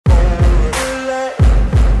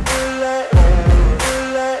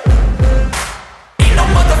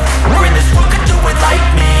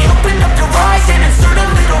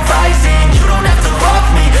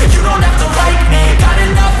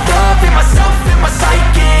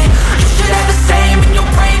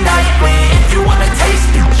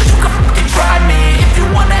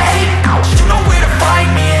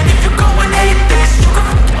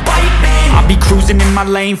my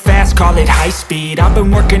lane fast, call it high speed. I've been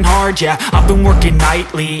working hard, yeah, I've been working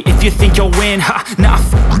nightly. If you think you'll win, ha, nah,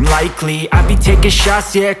 likely. I be taking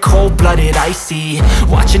shots, yeah, cold-blooded, icy.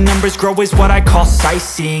 Watching numbers grow is what I call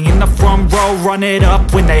sightseeing. In the front row, run it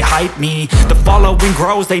up when they hype me. The following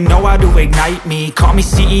grows, they know how to ignite me. Call me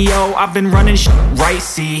CEO, I've been running shit right,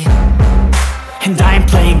 see. And I ain't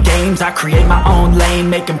playing games, I create my own lane,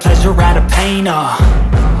 making pleasure out of pain,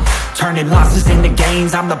 turning losses into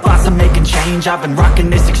gains. I'm the boss, I'm making change. I've been rocking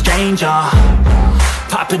this exchange,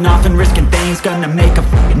 popping off and risking things. Gonna make a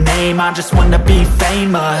f***ing name. I just wanna be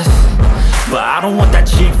famous, but I don't want that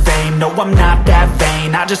cheap fame. No, I'm not that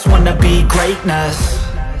vain. I just wanna be greatness.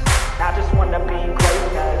 I just wanna be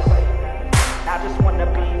greatness. I just wanna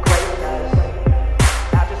be greatness.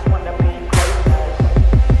 I just wanna be greatness.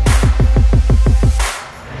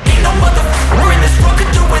 Ain't no motherfucker in this world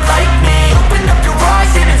could do it like me. Open up your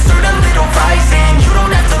eyes and insert a little rising. You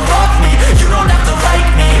don't have to love me, you don't have to like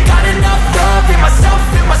me. Got enough love in myself,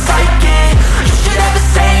 in my psyche. You should have the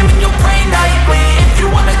same in your brain nightly. If you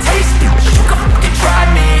wanna taste me, you can fucking try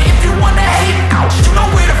me. If you wanna hate me, you know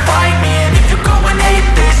where to find me. And if you go and hate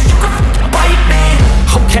this, you can fucking bite me.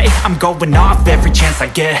 Okay, I'm going off every chance I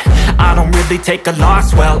get. I don't really take a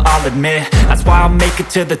loss, well, I'll admit. That's why I'll make it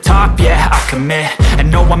to the top, yeah, I commit.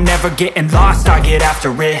 And no, I'm never getting lost, I get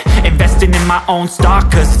after it. Investing in my own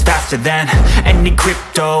stock, cause it's faster than any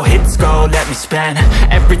crypto hits go, let me spend.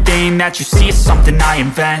 Everything that you see is something I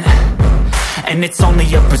invent, and it's only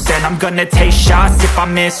a percent. I'm gonna take shots, if I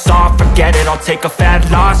miss all, forget it. I'll take a fat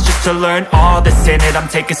loss just to learn all that's in it. I'm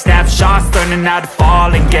taking snapshots, learning how to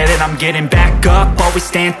fall and get it. I'm getting back up, always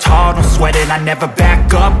stand tall, don't sweat it. I never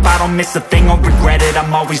back up, I don't miss a thing or regret it.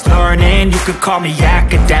 I'm always learning, you could call me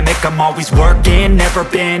academic. I'm always working, never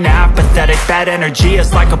been apathetic. Bad energy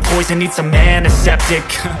is like a poison, needs some antiseptic.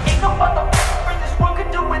 Ain't no motherfucker in this world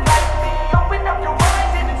could do it like me. Open up your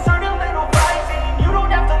eyes and insert a little rising. You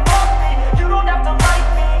don't have to love me, you don't have to like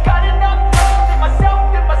me. Got enough love in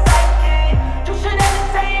myself, in my psyche. You should have the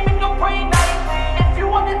same in your brain nightly. If you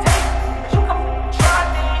wanna taste me, you can try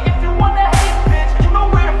me. If you wanna hate bitch, you know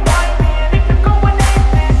where to find me. And if you go and hate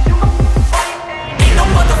this, you can fight me. Ain't no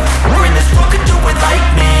motherfucker in this world could do it like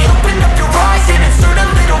me. Open up your eyes and insert a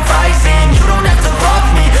little rising. You don't have to love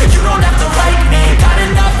me, you don't have to like me. Got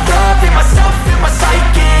enough love in myself, in my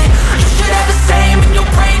psyche. You should have the same in your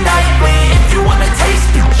brain nightly. If you wanna taste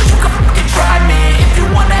me, you can fucking try me.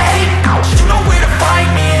 If you wanna hate me, you know where to find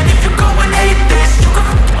me. And if you go and hate this, you can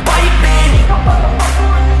fucking bite me. No motherfucker in this world can do it like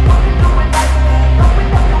me. Open up your eyes and insert a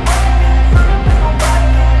little rising. You don't have to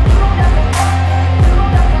love me, you don't have to like me. Got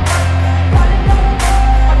enough love in myself.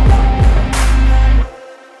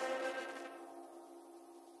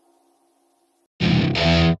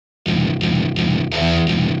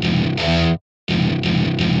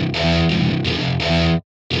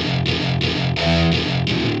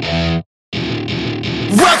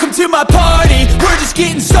 Welcome to my party, we're just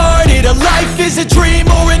getting started. A life is a dream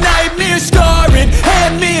or a nightmare scarring.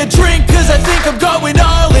 Hand me a drink cause I think I'm going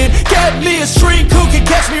all in. Get me a shrink who can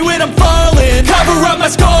catch me when I'm falling. Cover up my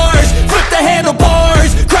scars, flip the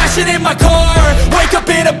handlebars. Crashing in my car, wake up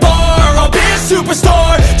in a bar. I'll be a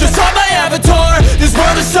superstar, just on my avatar. This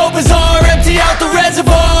world is so bizarre, empty out the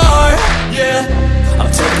reservoir. Yeah,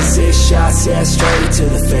 I'm taking 6 shots, yeah, straight to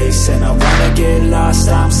the face. And I wanna get lost,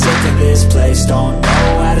 I'm sick of this place. Don't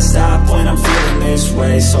know how to stop when I'm feeling this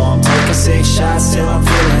way. So I'm taking 6 shots till I'm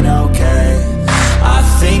feeling okay. I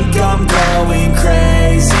think I'm going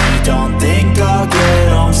crazy, don't think I'll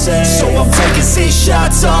get home safe. So I'm taking 6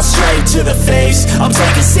 shots, all straight to the face. I'm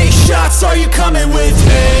taking 6 shots, are you coming with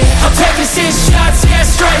me? I'm taking 6 shots, yeah,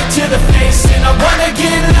 straight to the face. And I wanna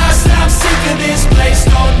get lost, I'm sick of this place.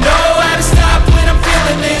 Don't know how to stop when I'm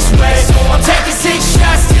feeling this way. So I'm taking 6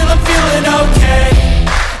 shots till I'm feeling okay.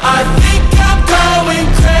 I think I'm going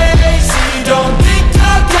crazy, don't think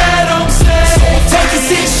I'll get home safe. So I'm taking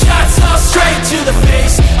 6 shots, all straight to the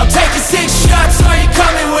face. I'm taking 6 shots, are you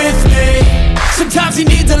coming with me? Sometimes you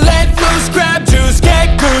need to let loose, grab juice,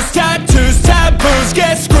 get goose, tattoos, taboos,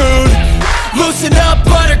 get screwed. Loosen up,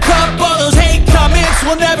 buttercup, all those hate comments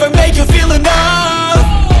will never make you feel enough.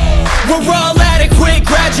 We're all adequate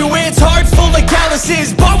graduates, hearts full of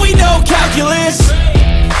calluses, but we know calculus.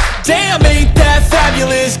 Damn, ain't that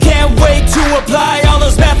fabulous? Can't wait to apply all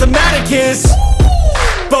those mathematicus.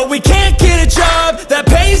 But we can't get a job that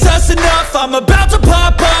pays us enough. I'm about to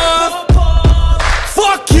pop up.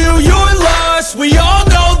 Fuck you, you're lost. We all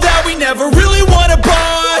know that we never really want a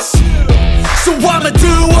boss. So I'ma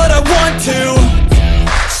do what I want to,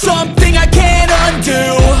 something I can't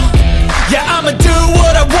undo. Yeah, I'ma do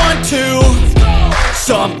what I want to,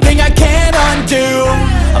 something I can't undo.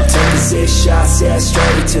 I'm taking 6 shots, yeah,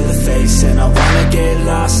 straight to the face. And I wanna get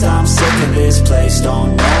lost, I'm sick of this place.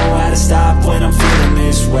 Don't know how to stop when I'm feeling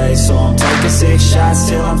this way. So I'm taking 6 shots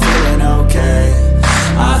till I'm feeling okay.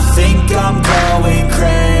 I think I'm going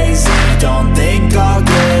crazy, don't think I'll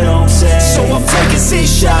get home safe. So I'm taking 6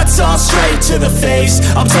 shots, all straight to the face.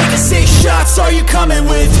 I'm taking 6 shots, are you coming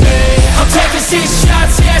with me? I'm taking 6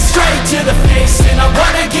 shots, yeah, straight to the face. And I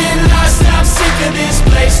wanna get lost, I'm sick of this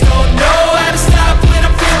place. Don't know how to stop when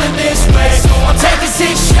I'm feeling this way. So I'm taking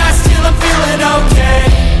 6 shots till I'm feeling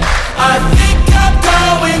okay.